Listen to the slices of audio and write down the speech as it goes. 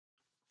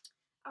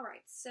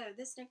Alright, so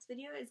this next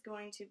video is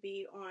going to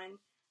be on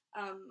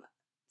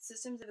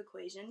systems of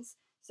equations.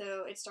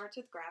 So it starts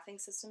with graphing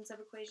systems of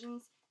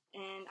equations,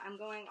 and I'm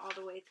going all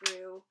the way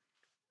through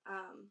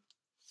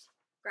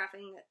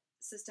graphing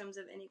systems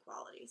of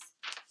inequalities.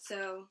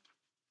 So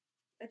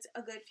it's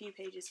a good few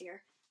pages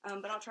here,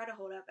 but I'll try to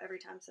hold up every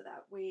time so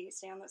that we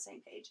stay on the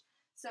same page.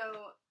 So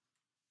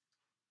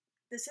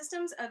the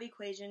systems of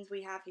equations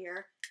we have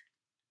here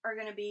are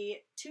going to be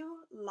two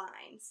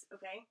lines,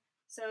 okay?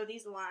 So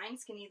these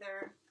lines can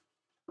either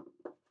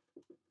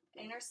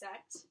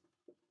intersect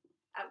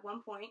at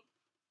one point,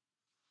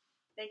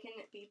 they can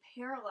be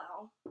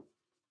parallel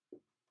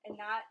and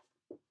not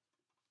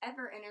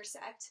ever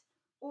intersect,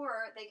 or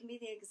they can be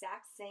the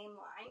exact same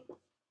line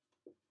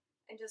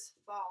and just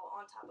fall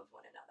on top of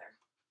one another.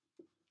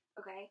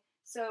 Okay,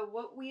 so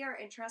what we are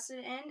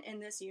interested in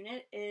this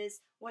unit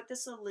is what the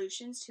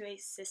solutions to a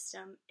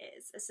system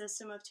is, a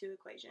system of two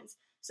equations.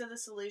 So the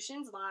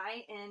solutions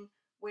lie in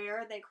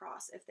where they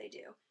cross if they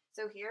do.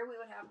 So here we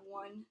would have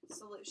one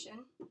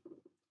solution,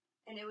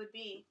 and it would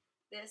be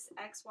this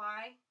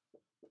xy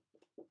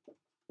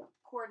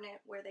coordinate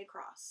where they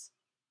cross.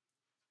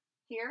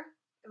 Here,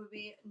 it would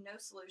be no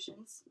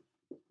solutions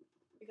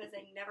because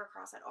they never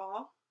cross at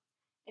all.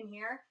 And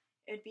here,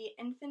 it would be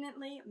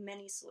infinitely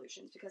many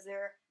solutions because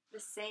they're the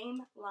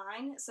same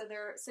line, so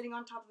they're sitting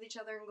on top of each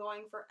other and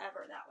going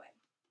forever that way.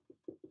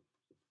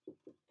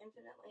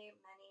 Infinitely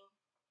many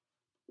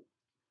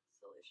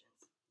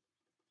solutions.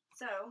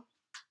 So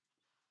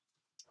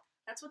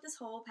that's what this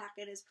whole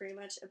packet is pretty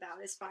much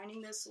about, is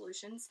finding those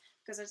solutions,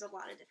 because there's a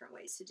lot of different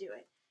ways to do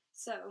it.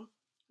 So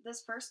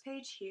this first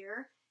page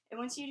here, it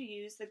wants you to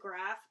use the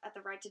graph at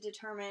the right to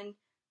determine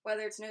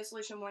whether it's no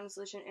solution, one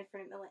solution,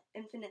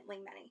 infinitely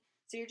many.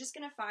 So you're just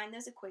going to find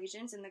those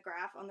equations in the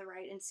graph on the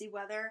right and see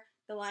whether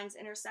the lines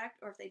intersect,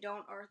 or if they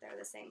don't, or if they're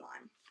the same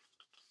line.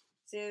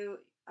 So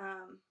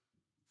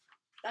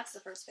that's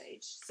the first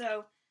page.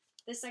 So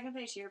this second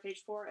page here,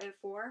 page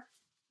 404,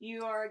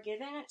 you are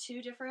given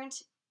two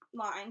different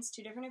lines,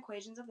 two different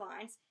equations of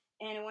lines,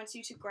 and it wants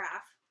you to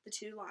graph the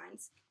two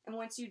lines. And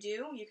once you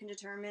do, you can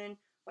determine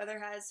whether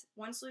it has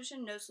one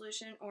solution, no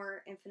solution,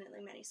 or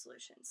infinitely many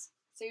solutions.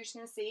 So you're just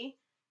going to see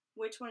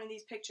which one of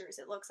these pictures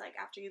it looks like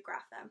after you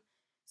graph them.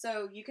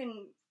 So you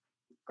can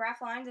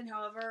graph lines in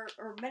however,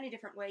 or many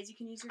different ways. You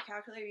can use your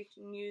calculator, you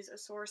can use a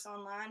source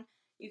online,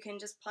 you can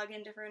just plug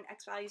in different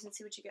x values and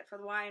see what you get for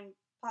the y and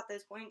plot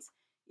those points.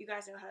 You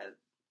guys know how to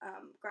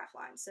graph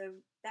lines, so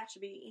that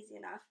should be easy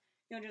enough.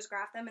 You'll just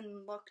graph them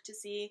and look to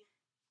see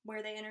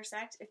where they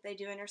intersect, if they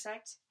do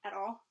intersect at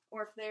all,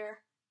 or if they're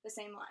the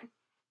same line.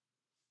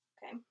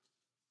 Okay.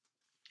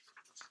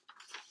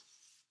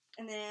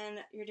 And then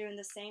you're doing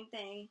the same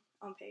thing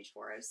on page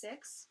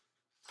 406.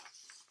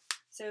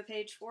 So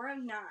page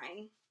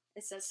 409,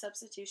 it says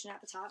substitution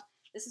at the top.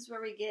 This is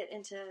where we get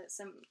into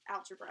some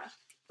algebra,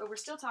 but we're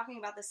still talking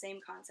about the same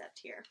concept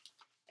here.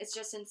 It's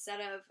just instead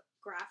of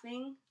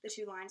graphing the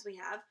two lines we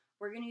have,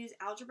 we're going to use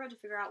algebra to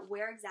figure out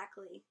where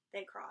exactly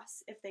they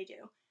cross, if they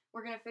do.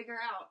 We're going to figure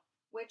out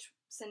which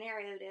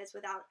scenario it is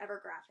without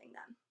ever graphing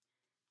them.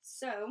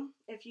 So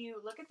if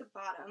you look at the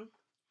bottom,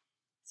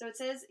 so it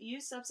says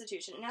use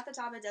substitution, and at the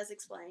top it does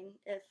explain.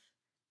 If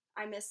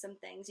I missed some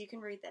things, you can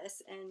read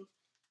this, and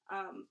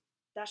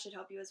that should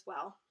help you as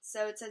well.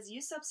 So it says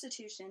use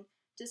substitution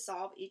to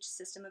solve each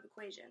system of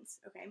equations.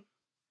 Okay, I'm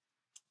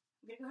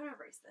going to go ahead and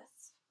erase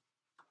this.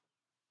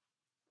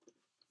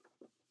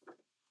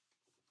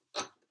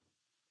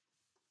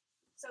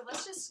 So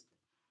let's just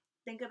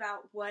think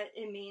about what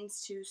it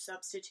means to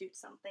substitute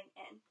something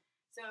in.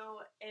 So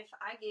if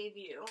I gave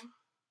you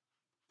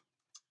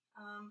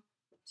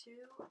 2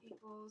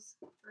 equals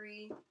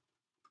 3, no,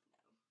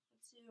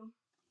 let's do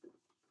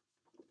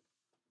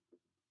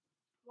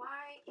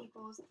y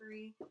equals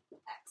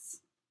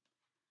 3x,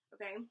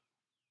 okay?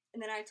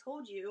 And then I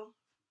told you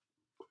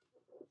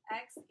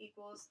x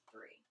equals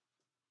 3.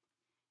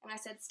 And I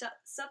said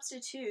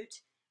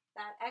substitute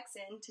that x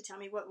in to tell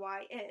me what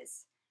y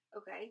is.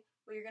 Okay,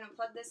 well, you're going to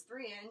plug this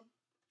 3 in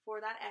for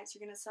that x.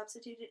 You're going to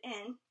substitute it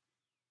in.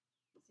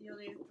 So you'll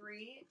do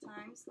 3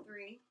 times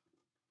 3,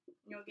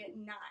 and you'll get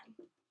 9.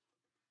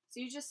 So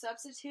you just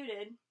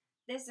substituted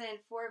this in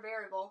for a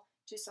variable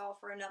to solve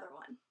for another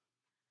one.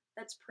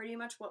 That's pretty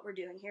much what we're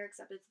doing here,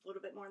 except it's a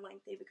little bit more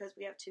lengthy because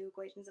we have two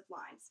equations of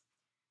lines.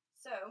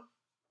 So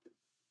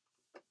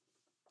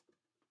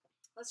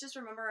let's just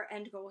remember our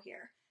end goal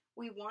here.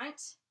 We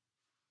want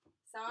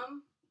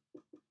some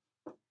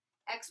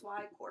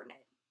xy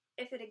coordinate,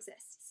 if it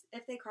exists.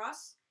 If they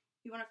cross,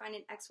 you want to find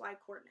an xy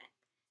coordinate.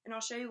 And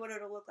I'll show you what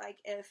it'll look like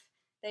if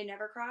they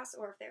never cross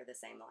or if they're the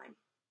same line.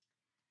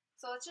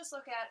 So let's just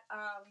look at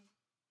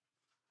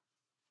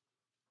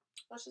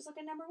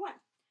number 1.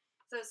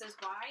 So it says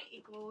y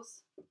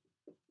equals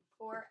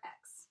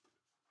 4x.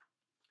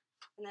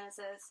 And then it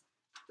says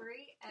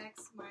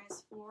 3x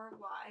minus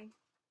 4y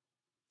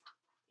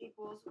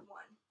equals 1.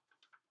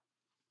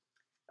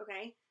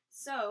 Okay,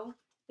 so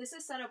this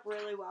is set up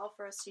really well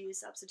for us to use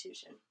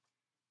substitution.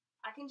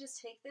 I can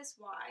just take this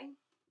y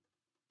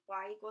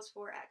equals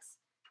 4x,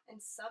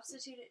 and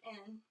substitute it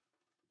in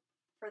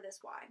for this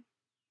y,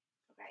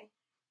 okay?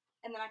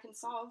 And then I can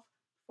solve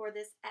for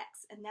this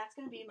x, and that's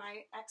going to be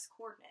my x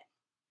coordinate.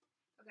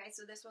 Okay,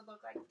 so this would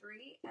look like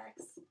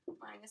 3x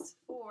minus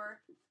 4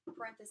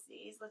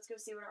 parentheses. Let's go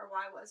see what our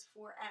y was.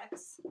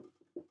 4x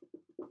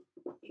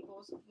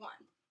equals 1.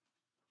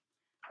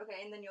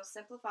 Okay, and then you'll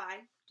simplify,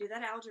 do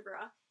that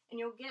algebra, and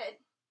you'll get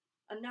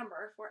a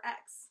number for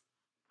x.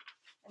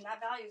 And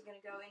that value is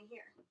going to go in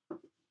here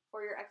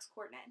for your x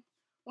coordinate.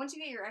 Once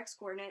you get your x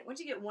coordinate, once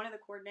you get one of the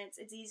coordinates,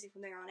 it's easy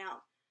from there on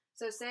out.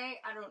 So say,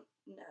 I don't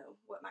know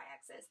what my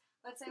x is.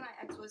 Let's say my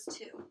x was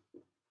 2.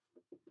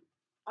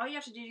 All you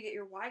have to do to get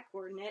your y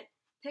coordinate,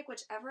 pick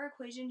whichever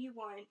equation you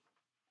want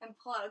and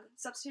plug,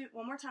 substitute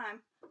one more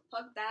time,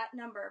 plug that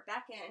number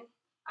back in.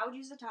 I would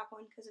use the top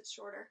one because it's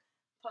shorter.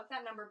 Plug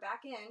that number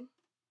back in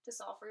to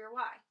solve for your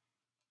y.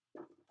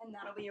 And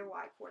that'll be your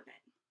y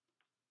coordinate.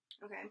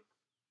 Okay?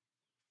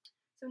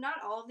 So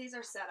not all of these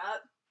are set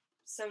up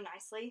so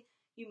nicely.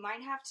 You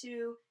might have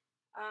to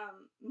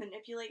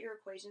manipulate your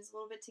equations a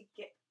little bit to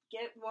get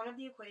one of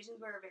the equations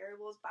where a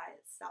variable is by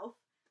itself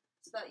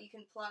so that you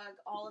can plug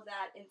all of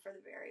that in for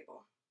the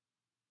variable.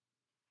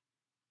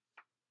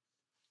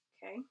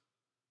 Okay?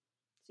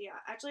 So yeah,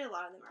 actually a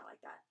lot of them are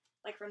like that.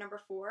 Like for number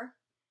 4,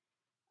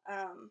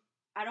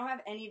 I don't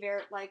have any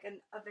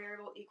a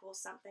variable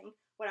equals something.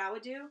 What I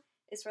would do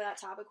is for that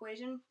top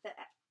equation, the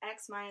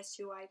x minus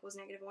 2y equals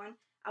negative 1,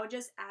 I would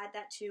just add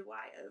that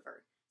 2y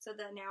over. So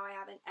that now I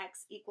have an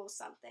x equals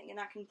something, and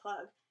I can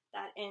plug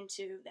that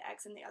into the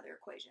x in the other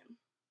equation.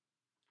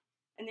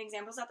 And the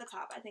examples at the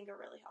top I think are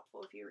really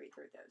helpful if you read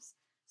through those.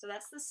 So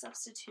that's the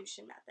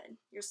substitution method.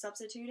 You're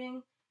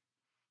substituting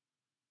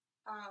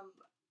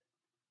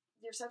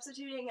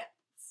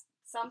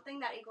something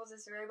that equals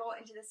this variable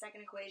into the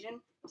second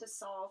equation to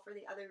solve for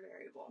the other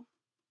variable.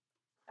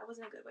 That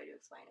wasn't a good way to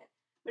explain it.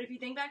 But if you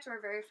think back to our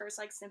very first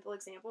simple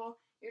example,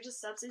 you're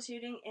just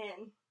substituting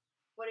in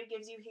what it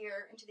gives you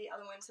here into the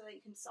other one so that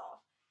you can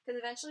solve. Because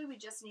eventually we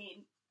just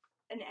need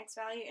an x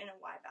value and a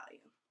y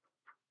value.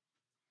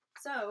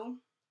 So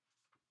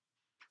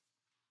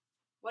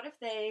what if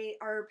they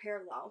are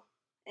parallel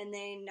and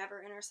they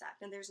never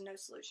intersect and there's no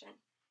solution?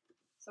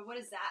 So what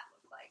does that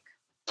look like?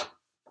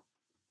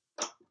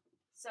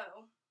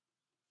 So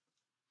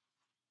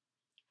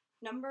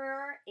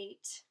number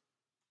 8,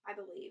 I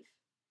believe,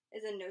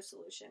 is a no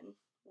solution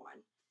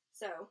one.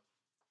 So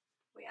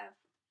we have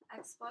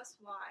x plus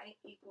y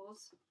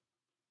equals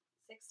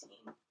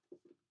 16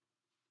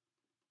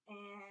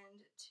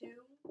 and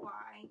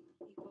 2y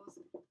equals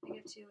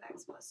negative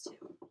 2x plus 2.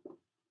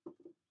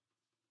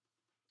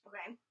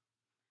 Okay,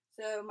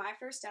 so my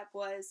first step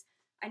was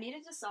I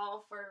needed to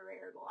solve for a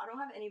variable. I don't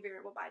have any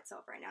variable by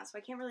itself right now, so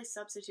I can't really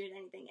substitute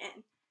anything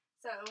in.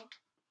 So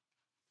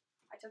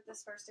I took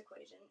this first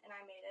equation and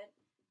I made it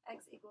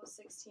x equals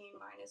 16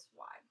 minus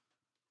y.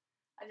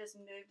 I just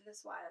moved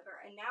this y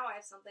over, and now I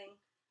have something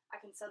I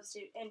can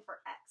substitute in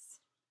for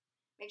x.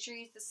 Make sure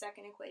you use the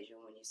second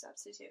equation when you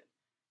substitute.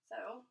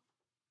 So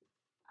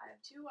I have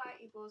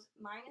 2y equals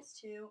minus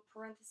 2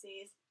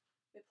 parentheses.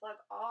 We plug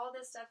all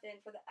this stuff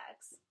in for the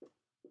x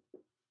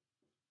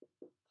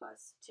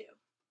plus 2.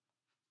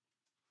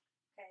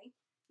 Okay,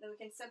 then we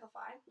can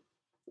simplify.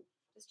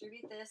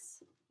 Distribute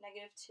this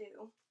negative 2.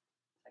 So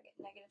I get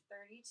negative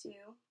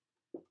 32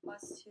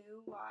 plus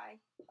 2y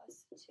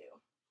plus 2.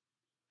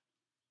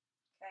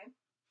 Okay,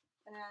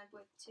 and then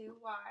with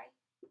 2y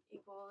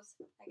equals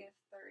negative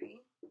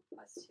 30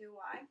 plus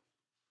 2y.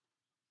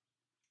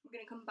 I'm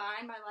going to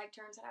combine my like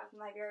terms that I have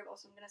with my variable,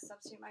 so I'm going to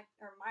substitute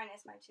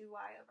minus my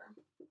 2y over.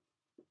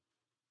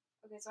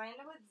 Okay, so I end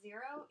up with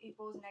 0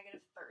 equals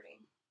negative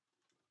 30.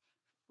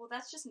 Well,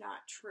 that's just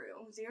not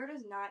true. 0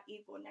 does not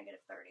equal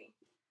negative 30.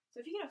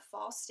 So if you get a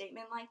false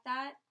statement like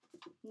that,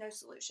 no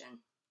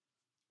solution.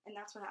 And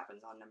that's what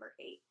happens on number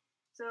 8.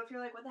 So if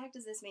you're like, what the heck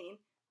does this mean?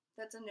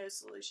 That's a no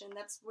solution.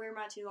 That's where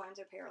my two lines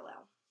are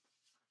parallel.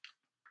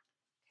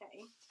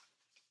 Okay.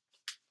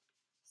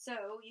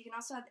 So you can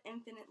also have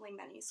infinitely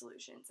many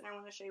solutions, and I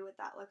want to show you what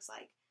that looks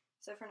like.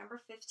 So for number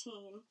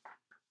 15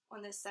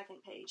 on this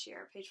second page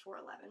here, page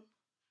 411.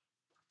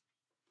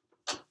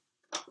 So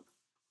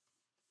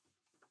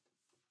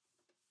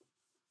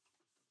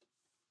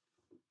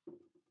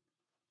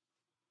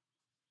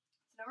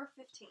number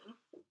 15,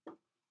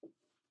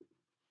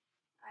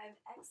 I have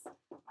x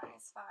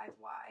minus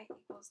 5y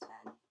equals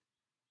 10.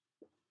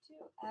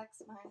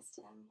 2x minus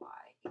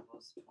 10y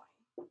equals 20.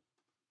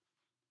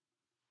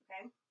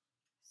 Okay,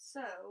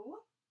 so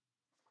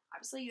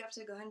obviously you have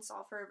to go ahead and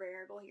solve for a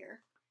variable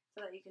here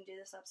so that you can do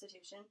the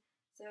substitution.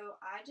 So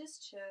I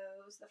just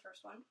chose the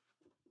first one.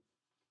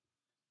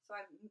 So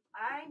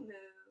I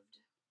moved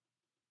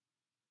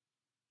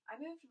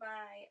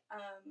my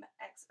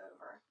x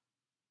over.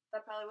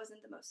 That probably wasn't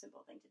the most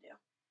simple thing to do.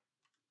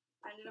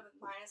 I ended up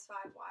with minus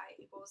 5y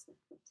equals 10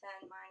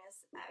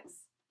 minus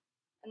x.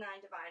 And then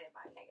I divided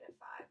by negative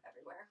 5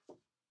 everywhere.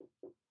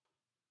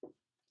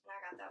 And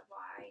I got that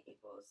y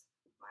equals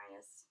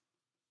minus...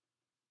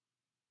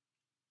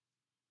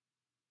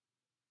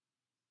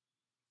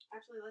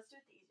 Actually, let's do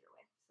it the easier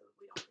way so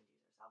we don't confuse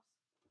ourselves.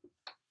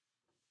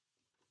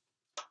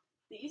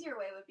 the easier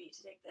way would be to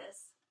take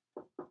this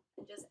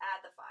and just add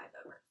the 5y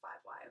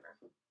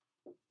over.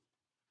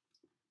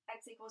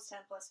 X equals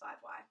 10 plus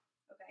 5y.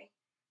 Okay,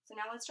 so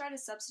now let's try to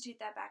substitute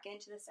that back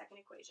into the second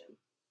equation.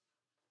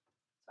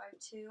 So I have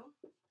 2,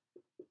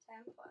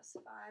 10 plus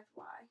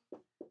 5y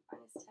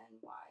minus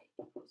 10y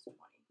equals 20.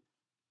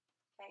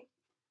 Okay,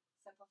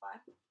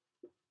 simplify.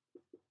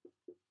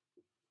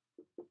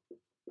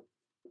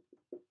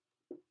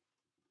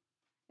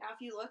 Now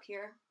if you look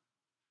here,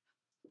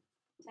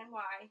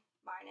 10y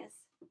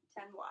minus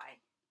 10y,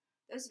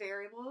 those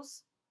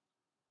variables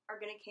are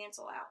going to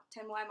cancel out.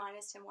 10y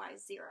minus 10y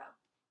is 0.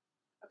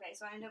 Okay,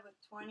 so I end up with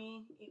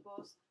 20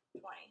 equals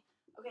 20.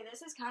 Okay,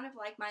 this is kind of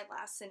like my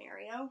last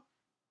scenario,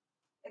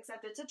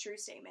 except it's a true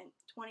statement.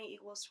 20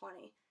 equals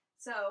 20.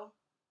 So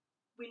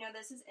we know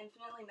this is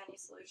infinitely many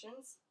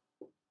solutions.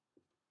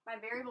 My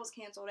variables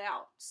canceled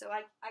out, so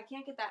I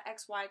can't get that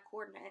xy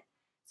coordinate.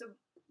 So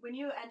when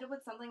you end up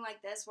with something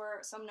like this where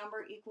some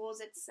number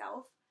equals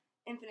itself,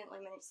 infinitely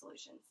many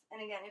solutions.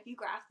 And again, if you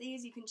graph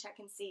these, you can check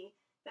and see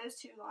those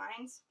two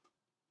lines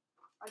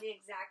are the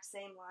exact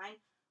same line.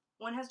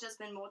 One has just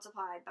been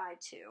multiplied by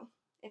 2,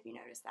 if you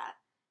notice that.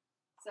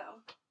 So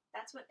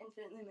that's what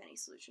infinitely many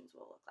solutions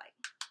will look like.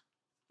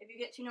 If you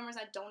get two numbers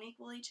that don't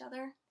equal each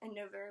other and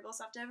no variables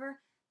left over,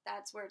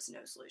 that's where it's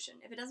no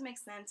solution. If it doesn't make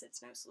sense,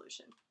 it's no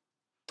solution.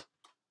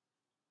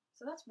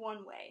 So that's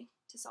one way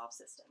to solve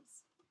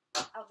systems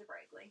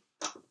algebraically.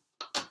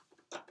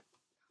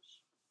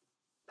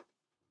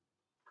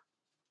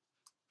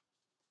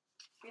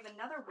 We have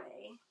another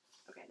way.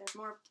 Okay, there's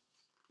more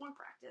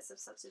practice of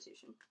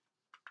substitution.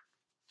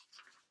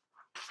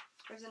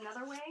 There's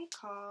another way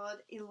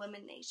called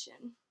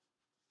elimination.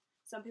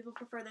 Some people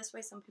prefer this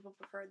way, some people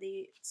prefer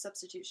the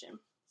substitution.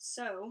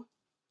 So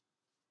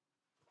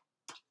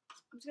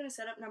I'm just going to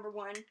set up number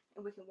 1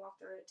 and we can walk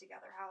through it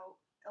together how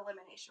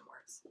elimination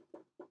works.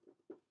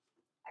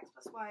 X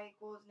plus y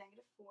equals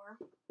 -4.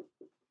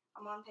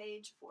 I'm on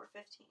page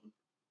 415.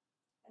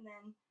 And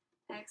then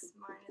x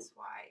minus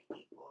y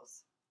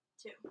equals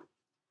 2.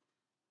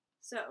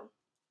 So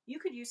you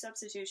could use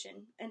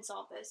substitution and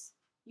solve this.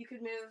 You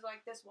could move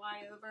like this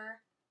y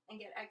over and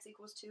get x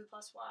equals 2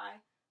 plus y,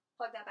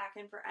 plug that back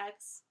in for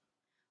x.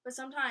 But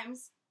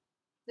sometimes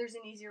there's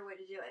an easier way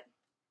to do it.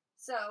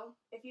 So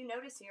if you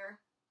notice here,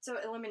 so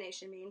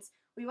elimination means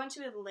we want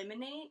to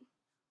eliminate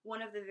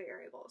one of the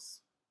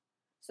variables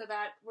so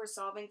that we're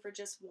solving for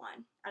just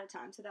one at a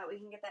time so that we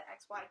can get that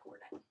xy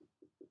coordinate.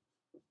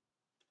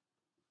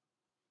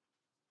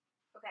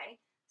 Okay,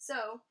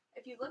 so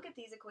if you look at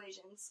these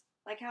equations,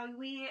 like how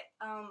we,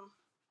 I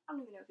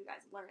don't even know if you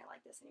guys learn it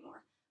like this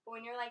anymore, but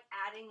when you're like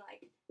adding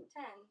like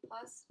 10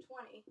 plus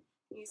 20,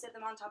 and you set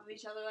them on top of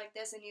each other like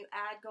this and you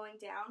add going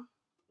down,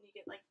 and you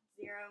get like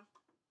 0,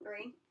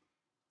 3.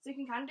 So you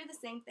can kind of do the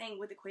same thing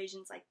with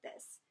equations like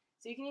this.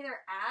 So you can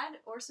either add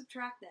or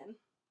subtract them,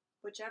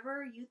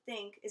 whichever you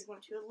think is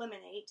going to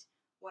eliminate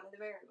one of the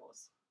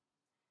variables.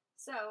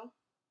 So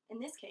in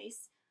this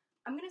case,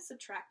 I'm going to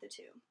subtract the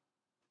 2.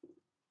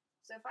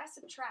 So if I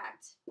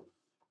subtract,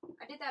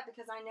 I did that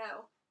because I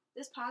know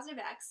this positive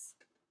x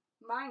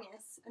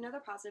minus another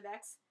positive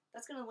x,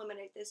 that's going to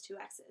eliminate those two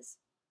x's.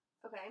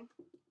 Okay?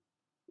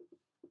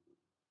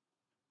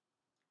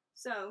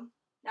 So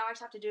now I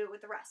just have to do it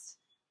with the rest.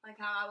 Like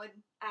how I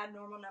would add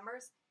normal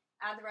numbers,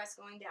 add the rest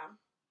going down.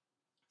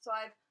 So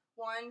I have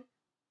 1,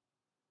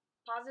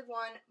 positive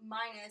 1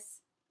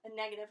 minus a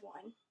negative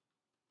 1.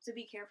 So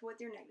be careful with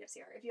your negatives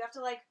here. If you have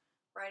to like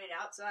write it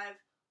out, so I have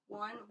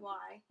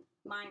 1y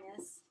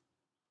minus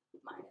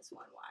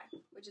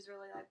 1y, which is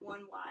really like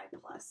 1y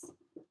plus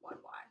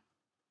 1y.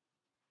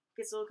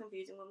 Gets a little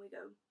confusing when we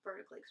go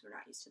vertically because we're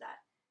not used to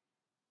that.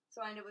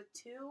 So I end up with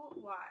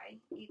 2y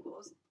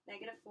equals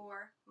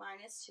 -4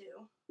 minus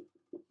 2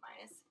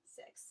 minus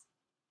 6.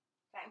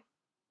 Okay?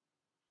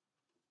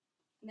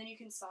 And then you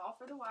can solve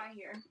for the y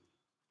here.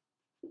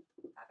 5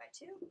 by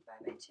 2,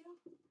 5 by 2.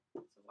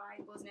 So y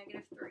equals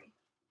 -3.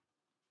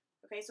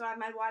 Okay, so I have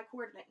my y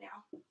coordinate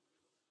now.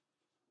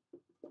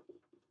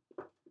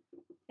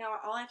 Now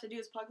all I have to do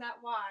is plug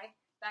that y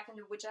back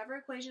into whichever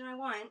equation I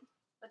want.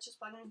 Let's just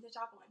plug it into the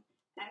top one.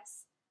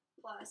 X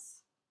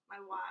plus my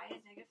y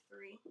is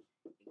 -3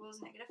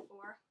 equals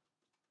 -4.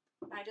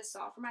 And I just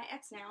solve for my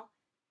x now,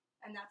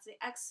 and that's the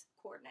x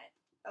coordinate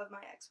of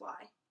my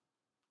xy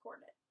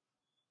coordinate.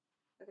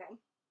 Okay?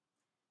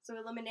 So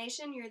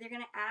elimination, you're either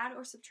going to add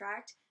or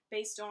subtract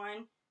based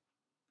on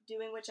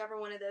doing whichever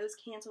one of those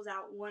cancels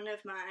out one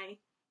of my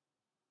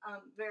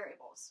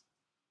variables.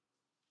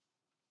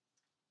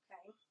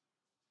 Okay?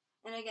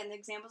 And again, the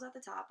examples at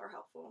the top are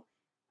helpful.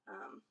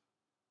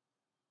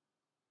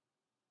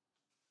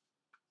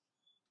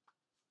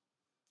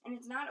 And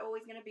it's not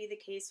always going to be the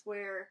case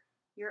where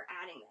you're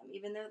adding them,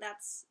 even though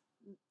that's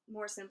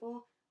more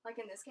simple. Like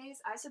in this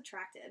case, I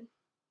subtracted.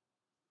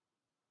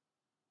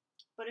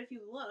 But if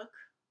you look,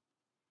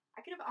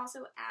 I could have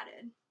also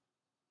added.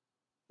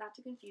 Not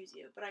to confuse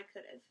you, but I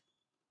could have.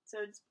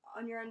 So it's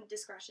on your own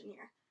discretion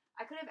here.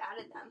 I could have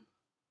added them.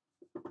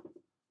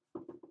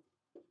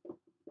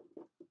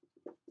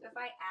 So if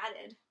I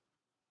added,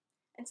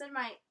 instead of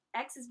my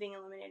x is being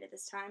eliminated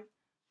this time,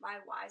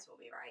 my y's will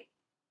be right.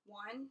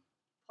 1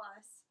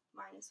 plus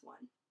minus 1.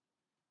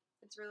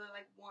 It's really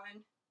like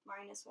 1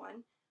 minus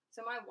 1.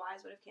 So my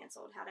y's would have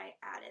canceled had I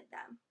added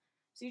them.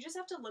 So you just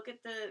have to look at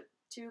the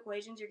two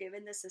equations you're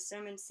given the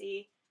system and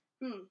see,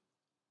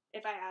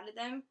 if I added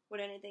them,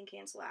 would anything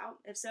cancel out?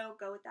 If so,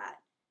 go with that.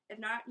 If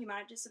not, you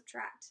might have to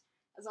subtract.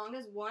 As long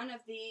as one of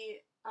the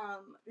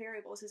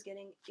variables is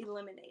getting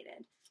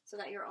eliminated so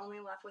that you're only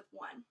left with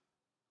 1.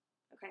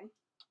 Okay?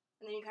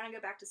 And then you kind of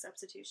go back to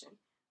substitution,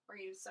 where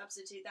you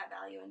substitute that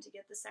value in to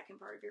get the second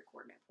part of your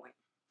coordinate point.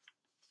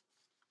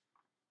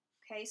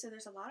 Okay, so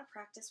there's a lot of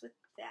practice with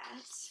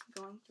that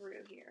going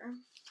through here.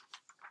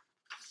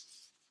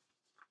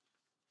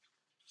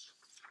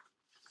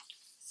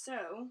 So,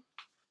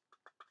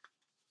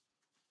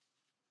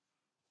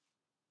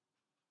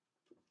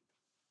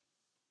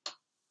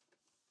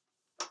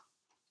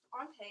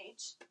 on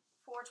page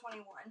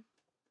 421,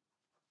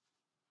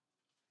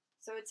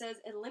 so it says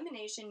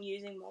elimination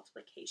using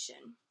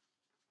multiplication.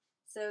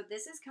 So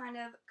this is kind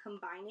of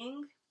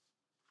combining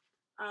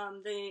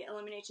the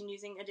elimination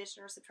using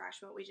addition or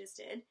subtraction, what we just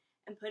did,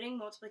 and putting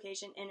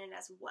multiplication in it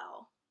as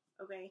well,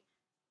 okay?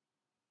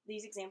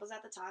 These examples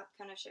at the top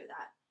kind of show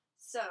that.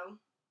 So,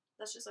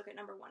 let's just look at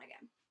number 1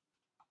 again.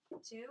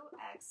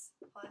 2x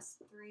plus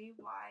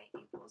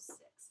 3y equals 6.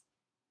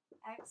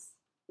 X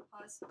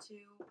plus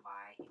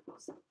 2y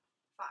equals 5.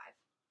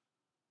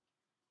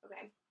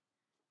 Okay,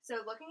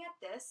 so looking at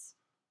this,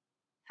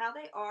 how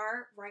they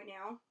are right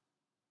now,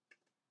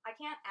 I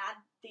can't add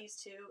these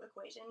two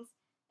equations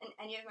and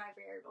any of my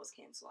variables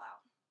cancel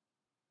out.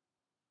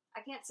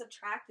 I can't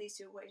subtract these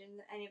two equations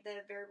and any of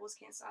the variables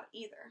cancel out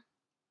either.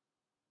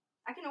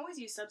 I can always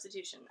use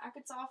substitution. I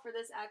could solve for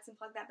this x and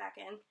plug that back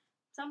in.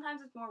 Sometimes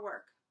it's more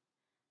work.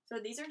 So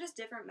these are just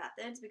different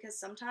methods because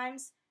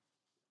sometimes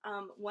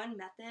one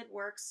method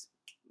works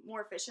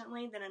more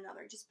efficiently than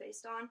another just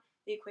based on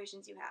the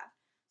equations you have.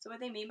 So what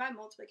they mean by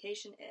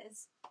multiplication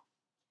is,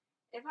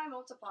 if I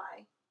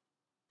multiply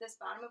this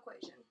bottom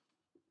equation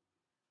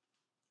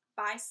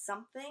by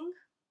something,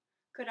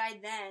 could I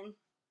then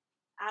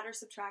add or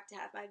subtract to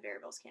have my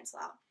variables cancel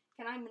out?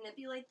 Can I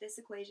manipulate this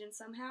equation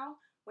somehow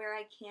where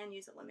I can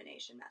use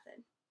elimination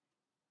method?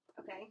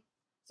 Okay,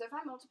 so if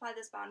I multiply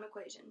this bottom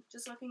equation,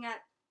 just looking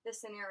at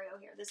this scenario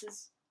here, this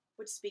is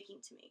what's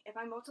speaking to me. If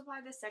I multiply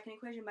this second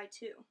equation by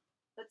 2,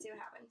 let's see what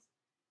happens.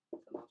 So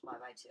multiply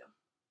by 2.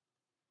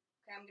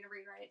 Okay, I'm going to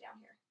rewrite it down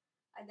here.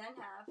 I then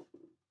have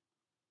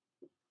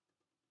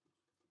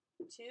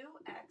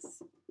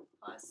 2x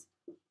plus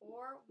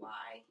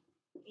 4y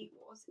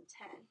equals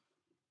 10.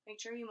 Make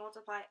sure you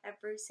multiply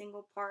every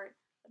single part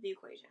of the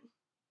equation.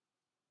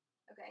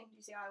 Okay, do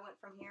you see how I went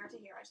from here to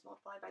here? I just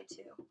multiplied by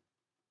 2.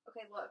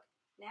 Okay, look.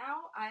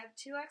 Now I have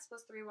 2x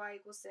plus 3y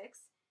equals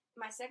 6.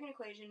 My second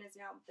equation is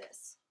now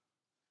this.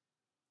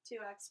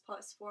 2x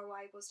plus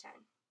 4y equals 10.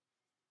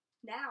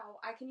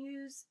 Now I can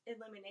use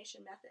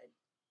elimination method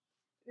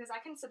because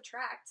I can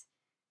subtract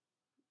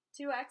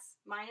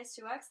 2x minus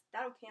 2x.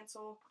 That'll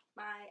cancel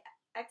my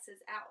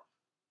x's out.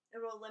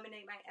 It will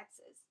eliminate my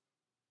x's.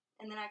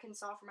 And then I can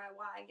solve for my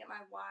y and get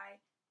my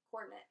y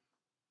coordinate.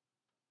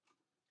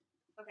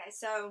 Okay,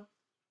 so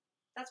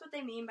that's what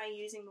they mean by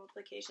using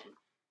multiplication.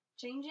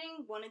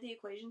 Changing one of the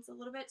equations a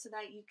little bit so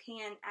that you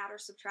can add or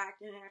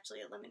subtract and it actually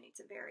eliminates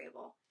a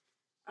variable.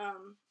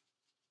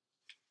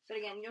 But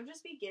again, you'll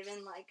just be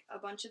given like a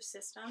bunch of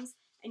systems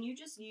and you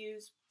just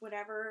use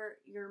whatever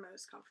you're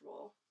most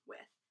comfortable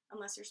with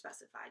unless you're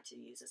specified to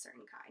use a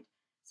certain kind.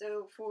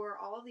 So for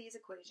all of these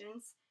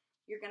equations,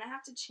 you're going to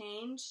have to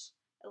change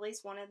at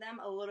least one of them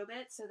a little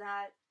bit so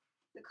that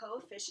the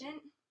coefficient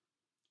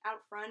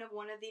out front of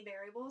one of the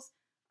variables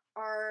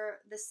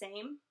are the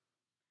same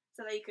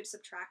so that you could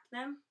subtract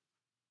them,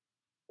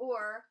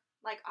 or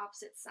like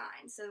opposite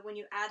signs, so when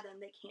you add them,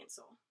 they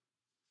cancel.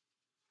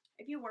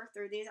 If you work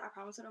through these, I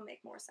promise it'll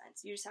make more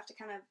sense. You just have to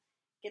kind of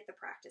get the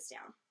practice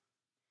down.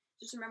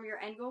 Just remember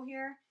your end goal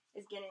here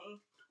is getting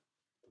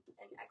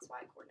an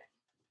XY coordinate.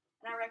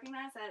 And I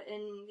recognize that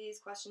in these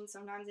questions,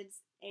 sometimes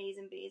it's A's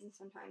and B's and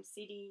sometimes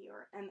CD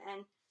or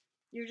MN.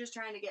 You're just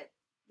trying to get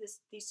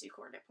these two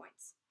coordinate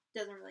points.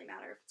 Doesn't really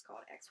matter if it's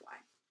called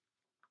XY.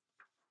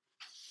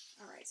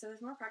 Alright, so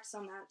there's more practice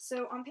on that.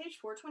 So on page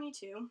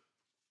 422,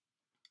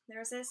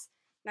 there's this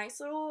nice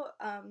little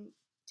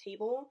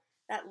table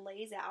that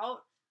lays out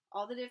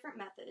all the different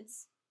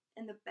methods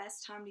and the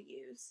best time to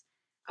use.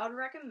 I would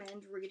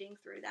recommend reading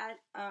through that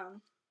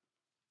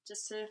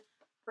just to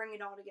bring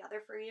it all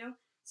together for you.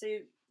 So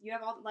you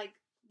have all, like,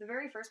 the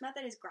very first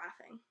method is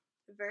graphing.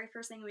 The very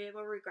first thing we were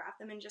able to regraph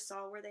them and just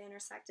saw where they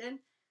intersected.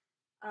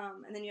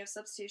 And then you have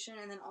substitution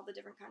and then all the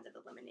different kinds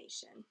of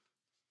elimination.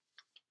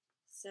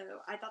 So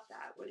I thought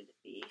that would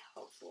be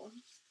helpful.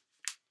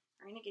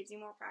 Alright, it gives you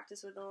more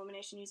practice with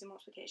elimination using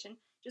multiplication.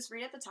 Just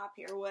read at the top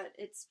here what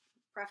it's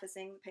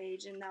prefacing the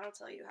page, and that'll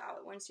tell you how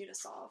it wants you to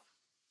solve.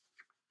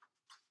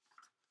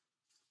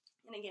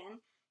 And again,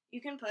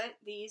 you can put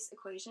these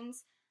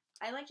equations.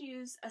 I like to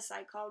use a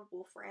site called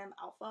Wolfram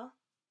Alpha.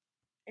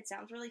 It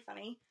sounds really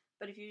funny,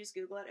 but if you just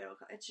Google it,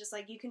 it's just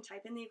like you can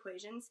type in the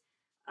equations,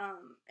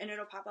 and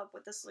it'll pop up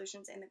with the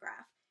solutions in the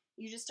graph.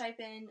 You just type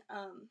in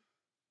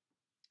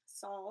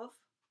solve,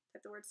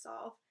 type the word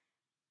solve,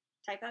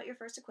 type out your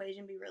first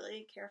equation, be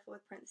really careful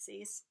with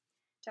parentheses,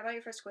 type out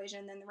your first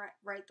equation, then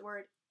write the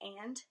word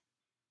and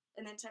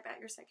then type out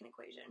your second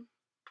equation.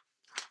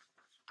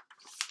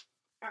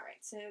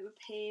 Alright, so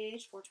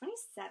page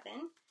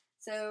 427.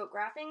 So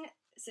graphing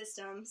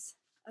systems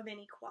of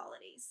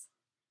inequalities.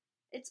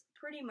 It's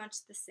pretty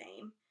much the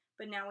same,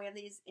 but now we have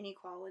these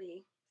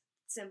inequality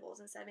symbols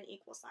instead of an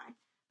equal sign.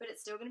 But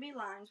it's still going to be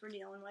lines we're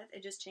dealing with.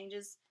 It just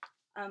changes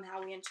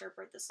how we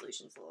interpret the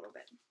solutions a little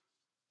bit.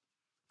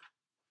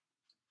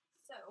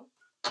 So,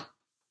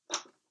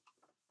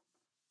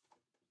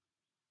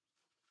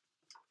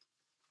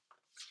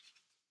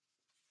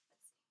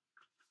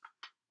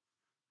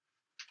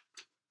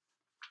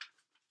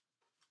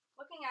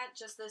 looking at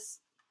just this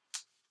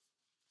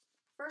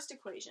first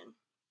equation,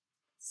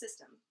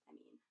 system, I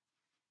mean.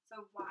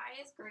 So y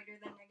is greater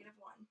than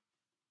 -1.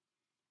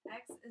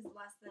 X is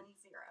less than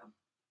 0.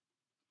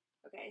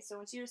 Okay, so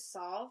once you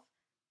solve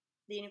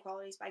the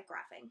inequalities by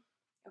graphing.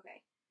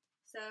 Okay,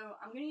 so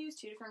I'm going to use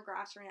 2 different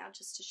graphs right now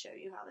just to show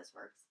you how this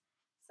works.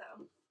 So,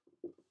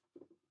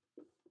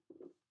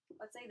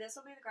 let's say this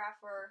will be the graph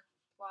for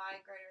y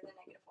greater than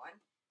 -1.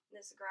 And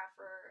this is a graph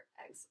for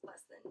x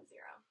less than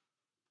 0.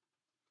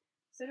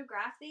 So to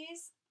graph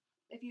these,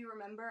 if you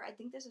remember, I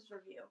think this is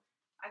review.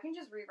 I can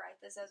just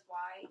rewrite this as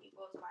y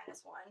equals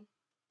 -1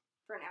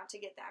 for now to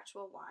get the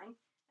actual line.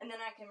 And then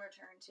I can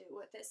return to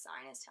what this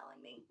sign is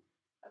telling me.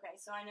 Okay,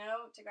 so I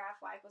know to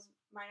graph y equals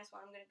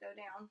 -1, I'm going to go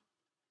down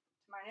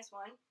to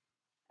 -1.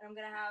 And I'm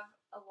going to have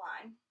a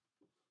line,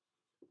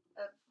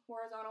 a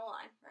horizontal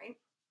line, right?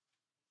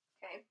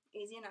 Okay,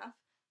 easy enough.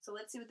 So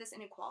let's see what this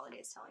inequality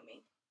is telling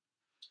me.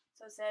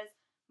 So it says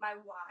my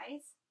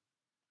y's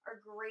are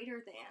greater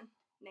than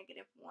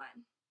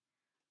 -1.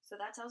 So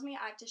that tells me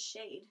I have to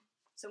shade.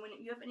 So when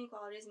you have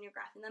inequalities and you're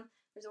graphing them,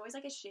 there's always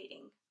like a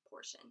shading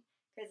portion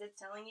because it's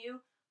telling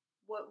you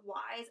what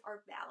y's are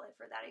valid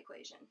for that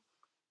equation.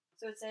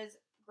 So it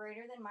says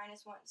greater than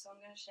 -1, so I'm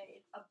going to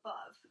shade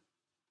above.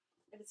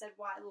 If it said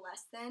y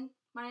less than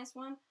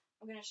 -1,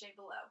 I'm going to shade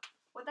below.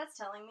 What that's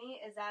telling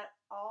me is that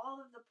all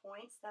of the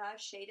points that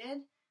I've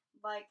shaded,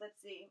 like,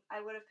 let's see,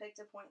 I would have picked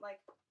a point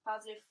like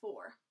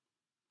 +4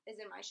 is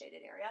in my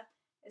shaded area.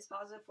 Is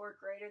 +4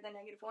 greater than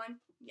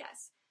 -1?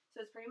 Yes.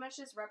 So it's pretty much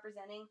just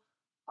representing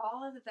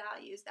all of the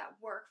values that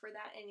work for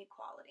that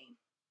inequality.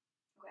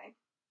 Okay?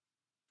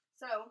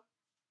 So,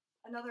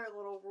 another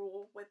little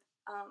rule with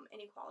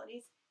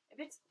inequalities, if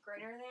it's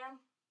greater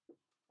than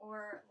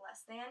or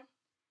less than,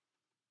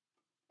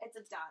 it's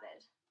a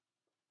dotted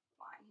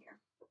line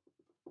here.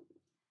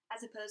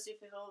 As opposed to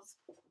if it was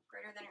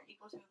greater than or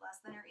equal to, less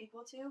than or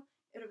equal to,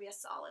 it'll be a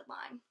solid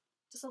line.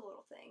 Just a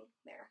little thing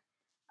there.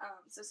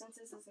 So since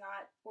this is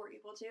not or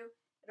equal to,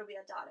 it'll be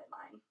a dotted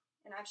line.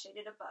 And I've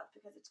shaded above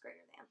because it's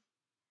greater than.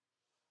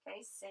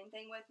 Okay, same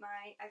thing with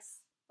my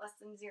x less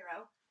than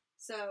 0.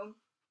 So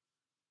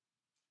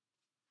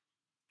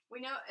we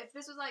know if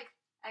this was like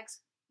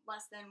x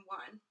less than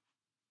 1,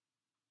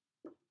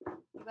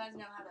 you guys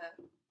know how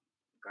to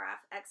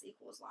graph x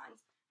equals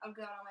lines. I would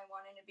go out on my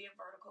 1 and it'd be a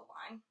vertical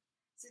line.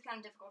 This is kind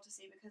of difficult to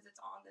see because it's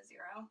on the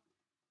 0.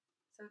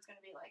 So it's going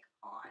to be like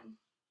on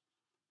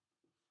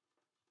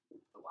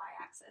the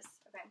y-axis.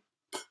 Okay,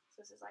 so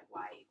this is like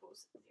y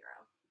equals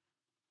 0.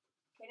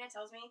 Okay, that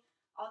tells me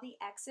all the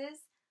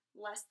x's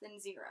less than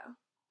 0.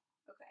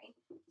 Okay,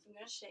 so I'm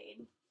going to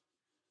shade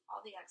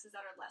all the x's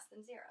that are less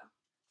than 0.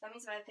 So that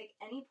means if I pick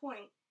any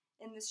point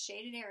in this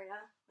shaded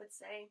area, let's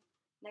say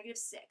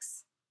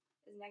 -6.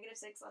 Is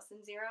 -6 less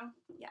than 0?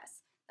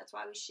 Yes, that's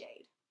why we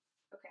shade.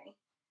 Okay,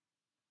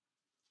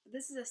 but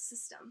this is a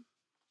system,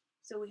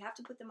 so we have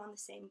to put them on the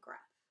same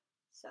graph.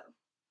 So I'm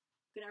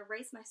going to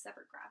erase my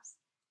separate graphs.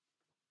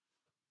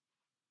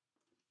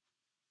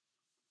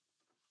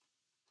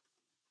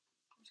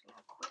 I'm just going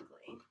to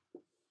quickly.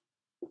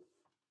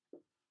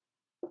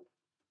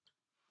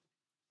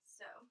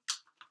 So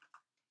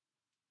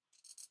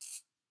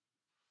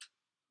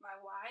my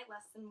y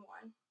less than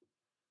 1.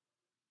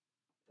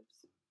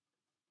 Oops.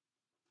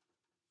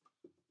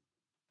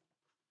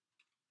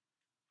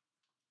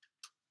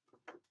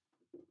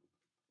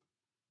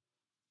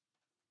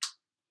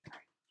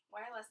 Alright,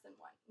 y less than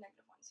 1,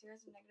 -1. So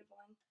here's a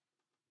 -1.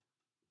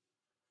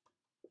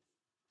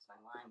 That's my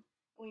line.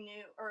 We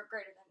knew, or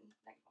greater than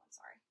 -1,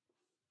 sorry.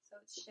 So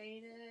it's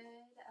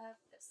shaded up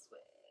this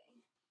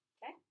way.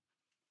 Okay?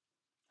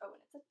 Oh,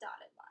 and it's a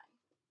dotted line.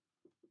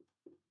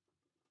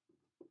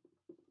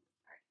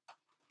 Alright.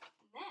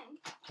 And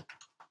then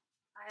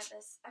I have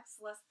this x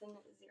less than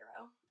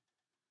 0.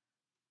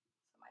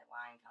 So my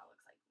line kind of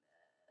looks like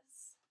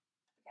this.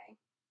 Okay?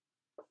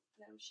 And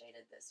then I'm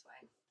shaded this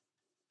way.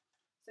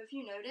 So if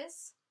you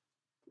notice,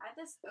 I have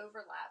this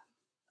overlap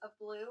of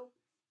blue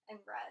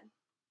and red.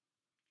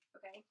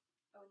 Okay?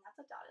 Oh, and that's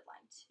a dotted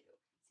line too.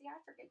 See, I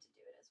forget to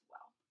do it as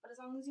well. But as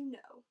long as you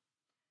know.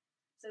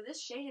 So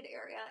this shaded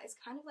area is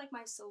kind of like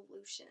my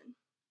solution.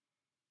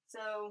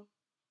 So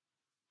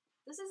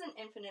this is an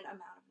infinite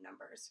amount of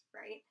numbers,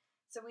 right?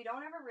 So we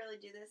don't ever really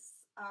do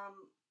this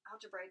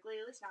algebraically,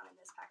 at least not in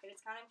this packet.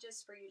 It's kind of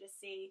just for you to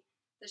see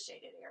the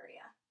shaded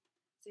area.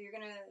 So you're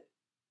going to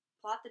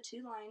plot the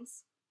two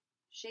lines,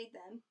 shade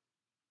them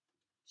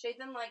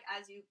like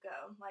as you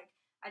go. Like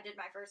I did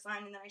my first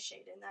line and then I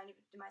shaded, and then I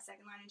did my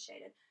second line and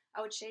shaded. I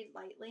would shade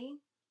lightly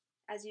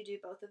as you do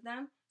both of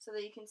them so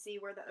that you can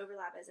see where the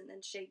overlap is, and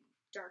then shade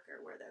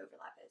darker where the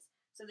overlap is.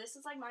 So this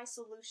is like my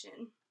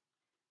solution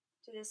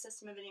to this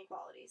system of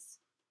inequalities,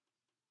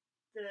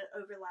 the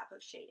overlap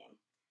of shading.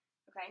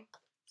 Okay,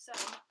 so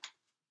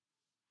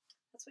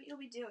that's what you'll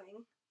be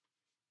doing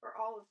for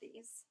all of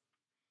these.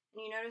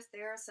 And you notice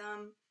there are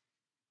some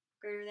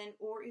greater than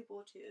or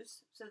equal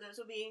to's. So those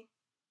will be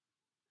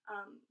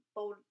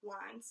bold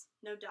lines,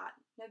 no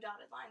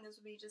dotted line. Those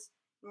will be just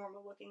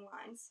normal looking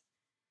lines.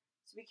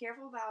 So be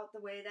careful about the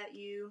way that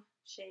you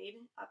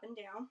shade up and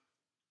down.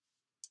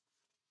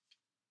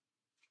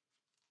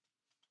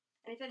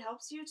 And if it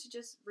helps you to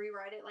just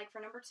rewrite it, like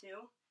for number 2,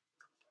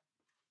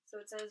 so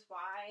it says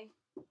y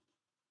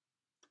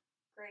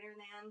greater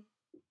than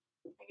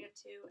negative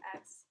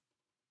 2x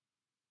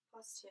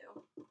plus 2,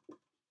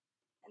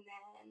 and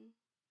then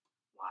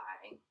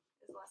y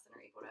is less than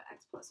or equal to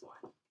x plus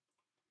 1.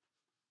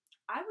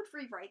 I would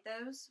rewrite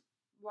those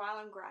while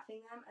I'm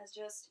graphing them as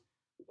just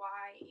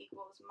y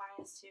equals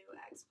minus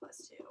 2x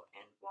plus 2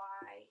 and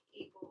y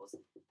equals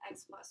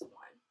x plus 1,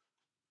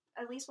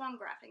 at least while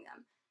I'm graphing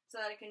them, so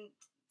that I can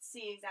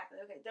see exactly,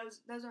 okay,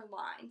 those are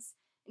lines,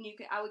 and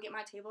I would get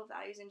my table of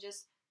values and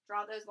just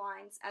draw those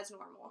lines as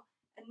normal,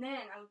 and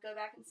then I would go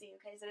back and see,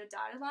 okay, is it a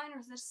dotted line or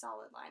is it a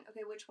solid line?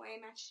 Okay, which way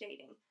am I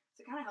shading?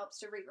 So it kind of helps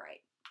to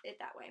rewrite it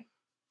that way.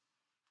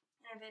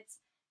 And if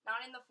it's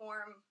not in the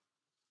form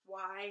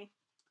y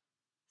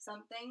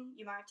something,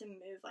 you might have to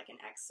move like an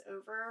x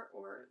over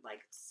or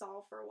like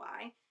solve for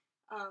y.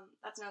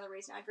 That's another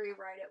reason I'd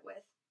rewrite it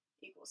with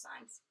equal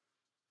signs.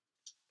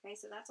 Okay,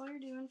 so that's all you're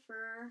doing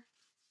for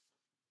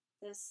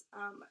this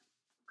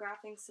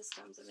graphing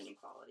systems of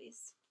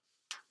inequalities.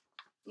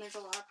 And there's a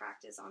lot of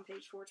practice on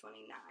page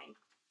 429.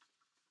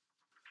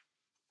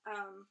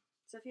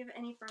 So if you have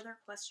any further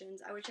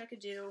questions, I wish I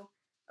could do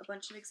a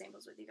bunch of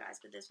examples with you guys,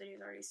 but this video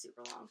is already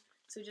super long.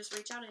 So just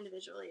reach out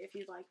individually if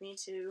you'd like me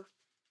to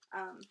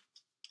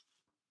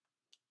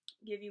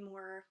give you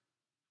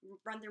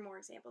run through more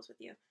examples with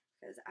you,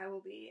 because I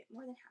will be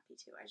more than happy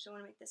to. I just don't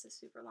want to make this a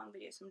super long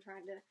video, so I'm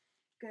trying to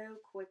go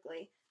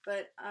quickly.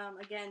 But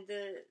again,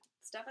 the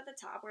stuff at the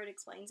top where it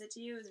explains it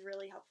to you is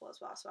really helpful as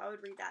well, so I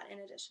would read that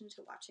in addition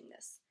to watching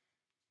this.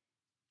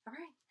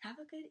 Alright, have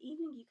a good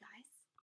evening, you guys.